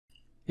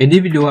In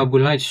this video, I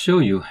would like to show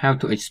you how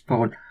to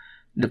export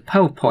the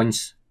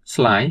PowerPoint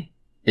slide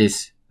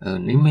as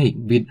an image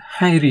with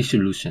high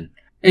resolution.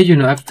 As you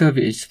know, after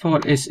we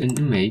export as an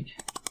image,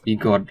 we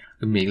got an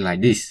image like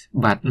this,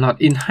 but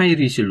not in high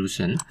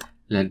resolution.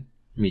 Let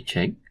me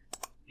check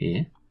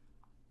here.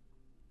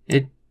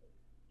 It's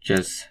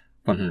just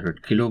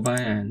 100 kilobyte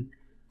and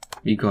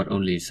we got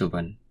only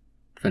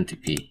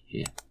 720p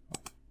here.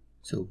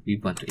 So we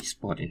want to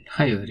export in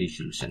higher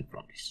resolution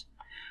from this.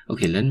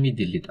 Okay, let me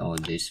delete all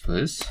this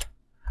first.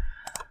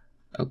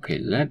 Okay,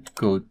 let's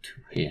go to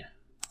here.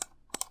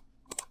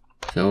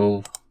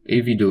 So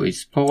if we do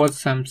export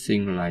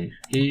something like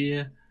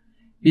here,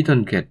 we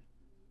don't get,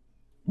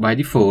 by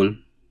default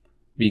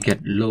we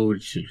get low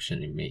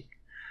resolution image.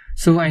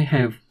 So I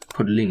have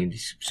put link in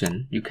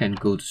description. You can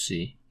go to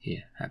see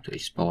here how to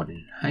export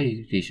in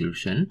high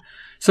resolution.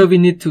 So we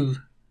need to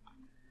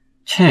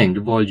change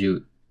the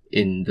volume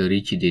in the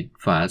rigid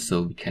file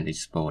so we can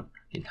export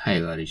in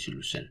higher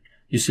resolution,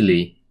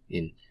 usually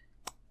in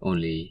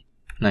only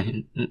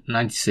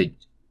 96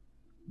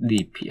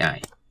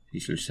 dpi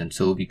resolution,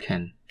 so we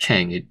can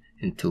change it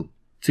into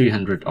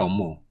 300 or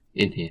more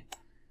in here.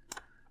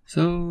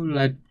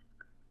 So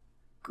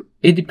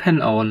it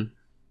depends on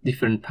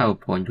different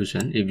PowerPoint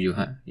version. If you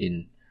have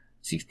in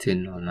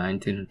 16 or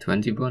 19 or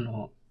 21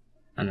 or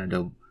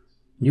another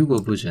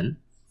newer version,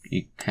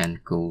 you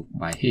can go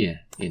by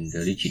here in the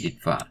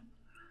rigid file.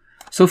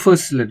 So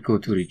first, let's go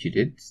to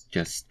rigid.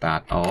 Just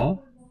start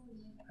all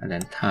and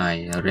then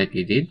type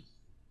regedit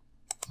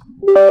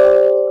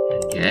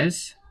and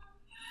yes,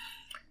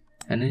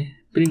 and it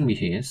bring me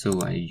here. So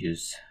I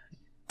use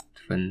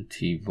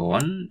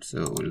 21.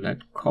 So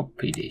let's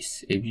copy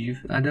this. If you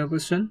have other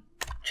version,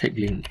 check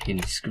link in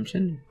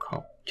description.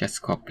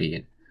 Just copy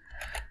it.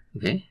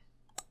 Okay,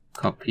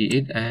 copy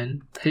it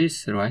and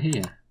paste right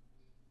here.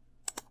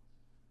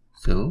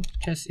 So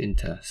just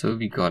enter. So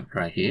we got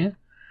right here.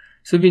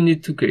 So we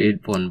need to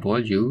create one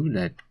volume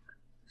that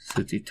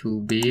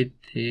 32-bit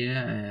here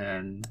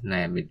and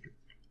name it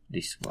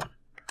this one.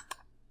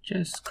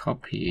 Just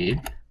copy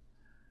it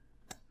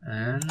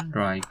and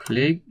right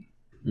click,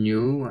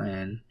 new,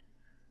 and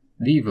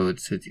divert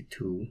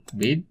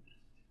 32-bit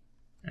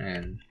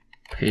and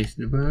paste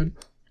the word,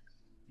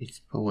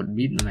 export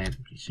bitmap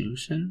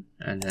resolution,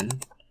 and then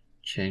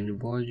change the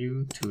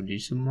volume to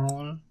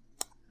decimal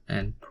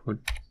and put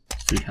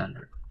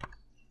 300.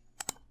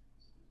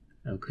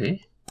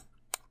 Okay,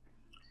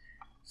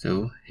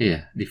 so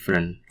here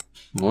different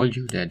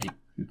volume that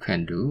you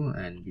can do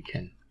and we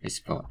can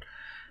export.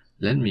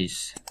 Let me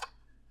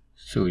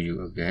show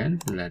you again.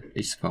 Let's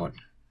export.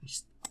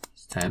 This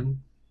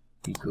time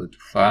we go to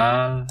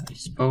file,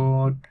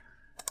 export,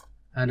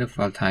 other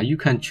file type. You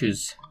can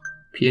choose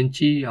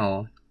PNG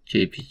or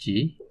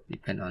JPG,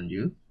 depend on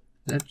you.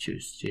 Let's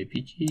choose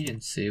JPG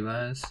and save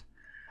as,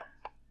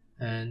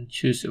 and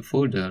choose a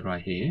folder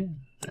right here.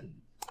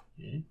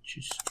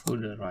 Choose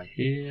folder right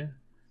here.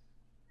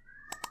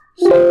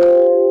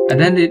 So, and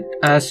then it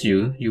asks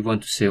you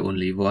want to save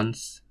only one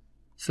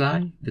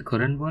slide, the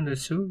current one that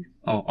show,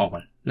 or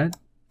all. Let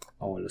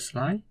all the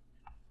slide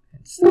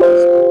and start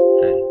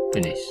and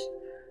finish.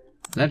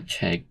 Let's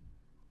check.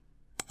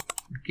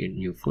 Get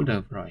new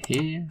folder right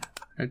here.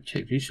 Let's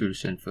check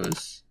resolution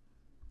first.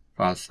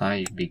 File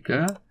size is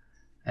bigger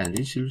and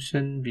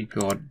resolution we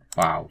got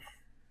wow,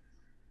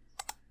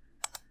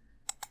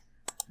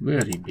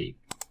 very big.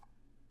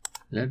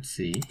 Let's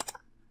see.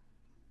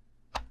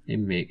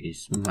 Image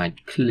is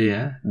much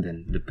clearer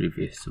than the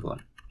previous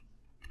one.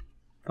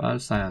 File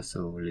size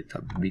also a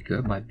little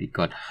bigger, but we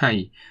got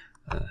high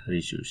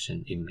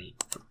resolution image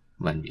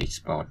when we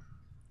export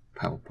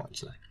PowerPoint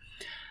slide.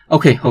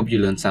 Okay, hope you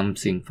learned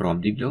something from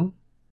this video.